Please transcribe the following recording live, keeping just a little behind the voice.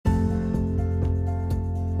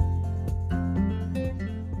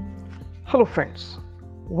Hello friends,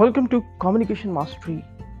 welcome to Communication Mastery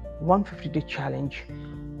 150 Day Challenge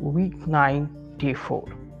Week 9 Day 4.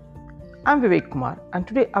 I'm Vivek Kumar and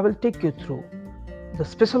today I will take you through the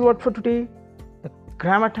special word for today, the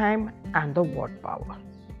grammar time and the word power.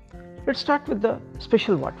 Let's start with the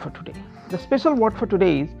special word for today. The special word for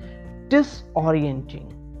today is disorienting.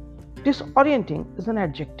 Disorienting is an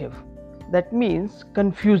adjective that means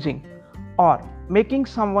confusing or making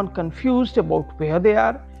someone confused about where they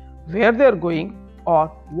are, where they are going, or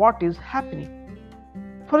what is happening.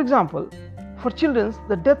 For example, for children,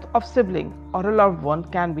 the death of sibling or a loved one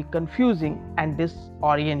can be confusing and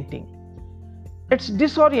disorienting. It's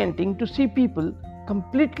disorienting to see people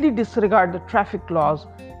completely disregard the traffic laws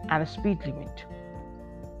and a speed limit.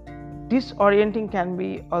 Disorienting can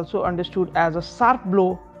be also understood as a sharp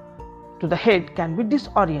blow to the head can be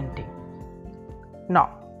disorienting.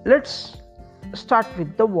 Now, let's start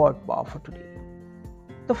with the word power for today.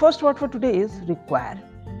 The first word for today is require.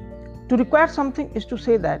 To require something is to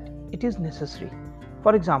say that it is necessary.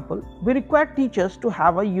 For example, we require teachers to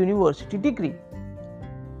have a university degree.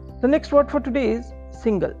 The next word for today is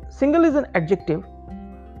single. Single is an adjective.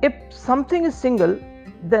 If something is single,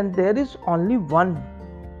 then there is only one.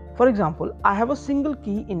 For example, I have a single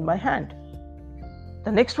key in my hand.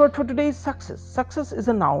 The next word for today is success. Success is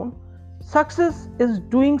a noun. Success is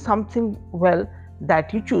doing something well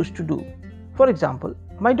that you choose to do. For example,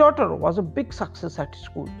 my daughter was a big success at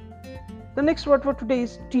school. The next word for today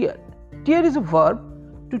is tear. Tear is a verb.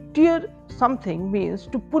 To tear something means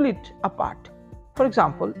to pull it apart. For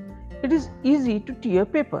example, it is easy to tear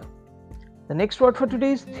paper. The next word for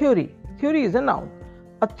today is theory. Theory is a noun.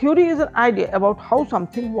 A theory is an idea about how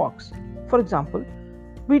something works. For example,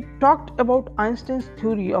 we talked about Einstein's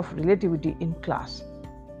theory of relativity in class.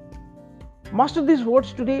 Master these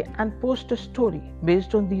words today and post a story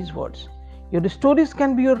based on these words. Your stories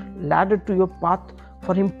can be your ladder to your path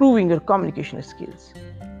for improving your communication skills.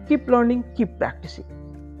 Keep learning, keep practicing.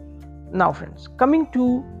 Now friends, coming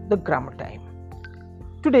to the grammar time.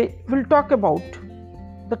 Today we'll talk about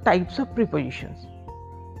the types of prepositions.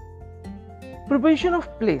 Preposition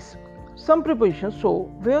of place. Some prepositions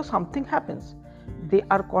show where something happens. They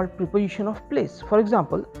are called preposition of place. For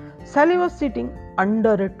example, Sally was sitting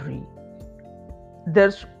under a tree.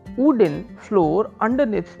 There's wooden floor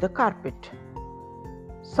underneath the carpet.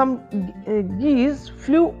 Some geese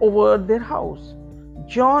flew over their house.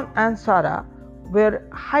 John and Sarah were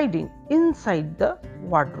hiding inside the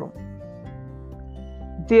wardrobe.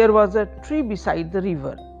 There was a tree beside the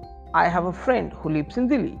river. I have a friend who lives in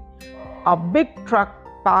Delhi. A big truck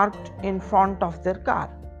parked in front of their car.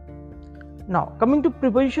 Now, coming to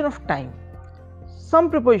preposition of time. Some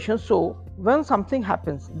prepositions show when something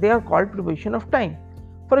happens. They are called preposition of time.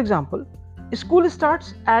 For example, school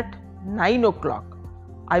starts at 9 o'clock.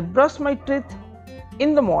 I brush my teeth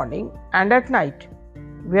in the morning and at night.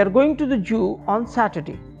 We are going to the zoo on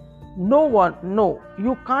Saturday. No,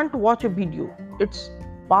 you can't watch a video. It's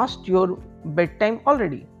past your bedtime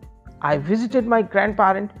already. I visited my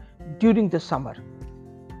grandparent during the summer.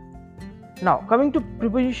 Now, coming to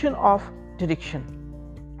preposition of direction.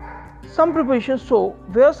 Some prepositions show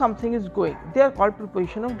where something is going. They are called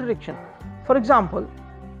preposition of direction. For example,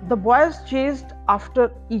 the boys chased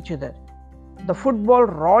after each other. The football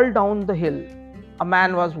rolled down the hill. A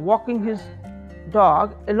man was walking his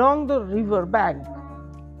dog along the river bank.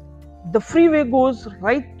 The freeway goes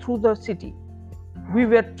right through the city. We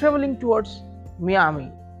were traveling towards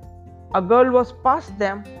Miami. A girl was past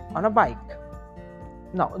them on a bike.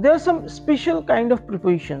 Now, there are some special kind of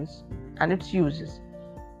prepositions and its uses.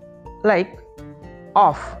 Like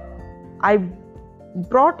off. I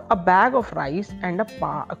brought a bag of rice and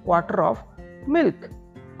a quarter of milk.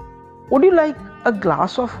 Would you like a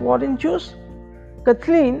glass of orange juice?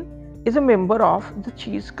 Kathleen is a member of the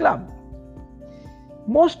cheese club.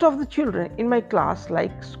 Most of the children in my class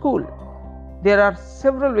like school. There are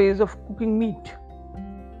several ways of cooking meat.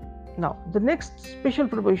 Now, the next special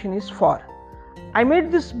preposition is for. I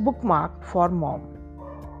made this bookmark for mom.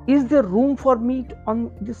 Is there room for meat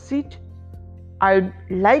on this seat? I'd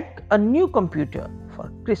like a new computer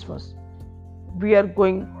for Christmas. We are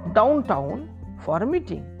going downtown for a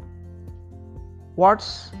meeting.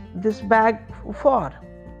 What's this bag for?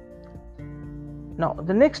 Now,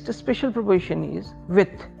 the next special preposition is with.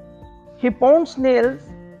 He pounds nails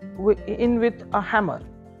in with a hammer.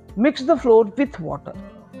 Mix the floor with water.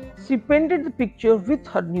 She painted the picture with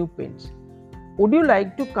her new paints. Would you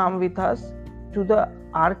like to come with us to the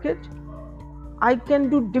arcade? I can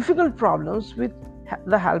do difficult problems with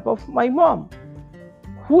the help of my mom.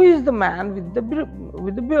 Who is the man with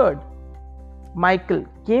the beard? Michael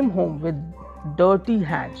came home with dirty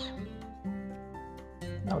hands.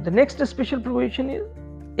 Now the next special preposition is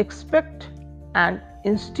expect and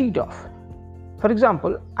instead of. For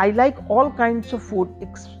example, I like all kinds of food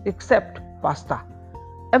except pasta.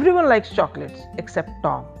 Everyone likes chocolates except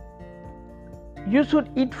Tom. You should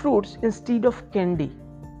eat fruits instead of candy.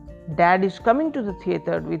 Dad is coming to the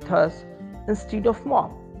theater with us instead of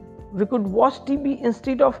mom. We could watch TV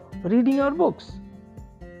instead of reading our books.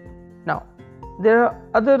 Now, there are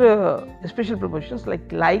other special prepositions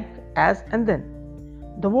like, as, and then.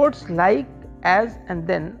 The words like, as, and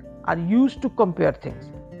then are used to compare things.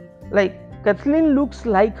 Like Kathleen looks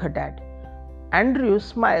like her dad. Andrew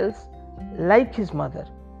smiles like his mother.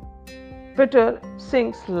 Peter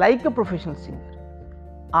sings like a professional singer.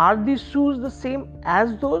 Are these shoes the same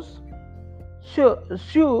as those?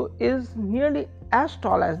 Sue is nearly as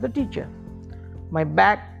tall as the teacher. My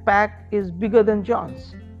backpack is bigger than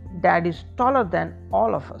John's. Dad is taller than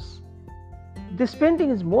all of us. This painting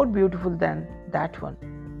is more beautiful than that one.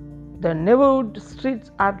 The neighborhood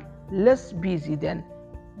streets are less busy than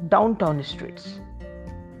downtown streets.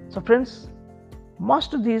 So friends,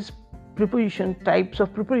 master these types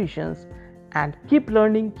of prepositions and keep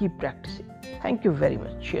learning, keep practicing. Thank you very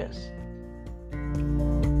much. Cheers.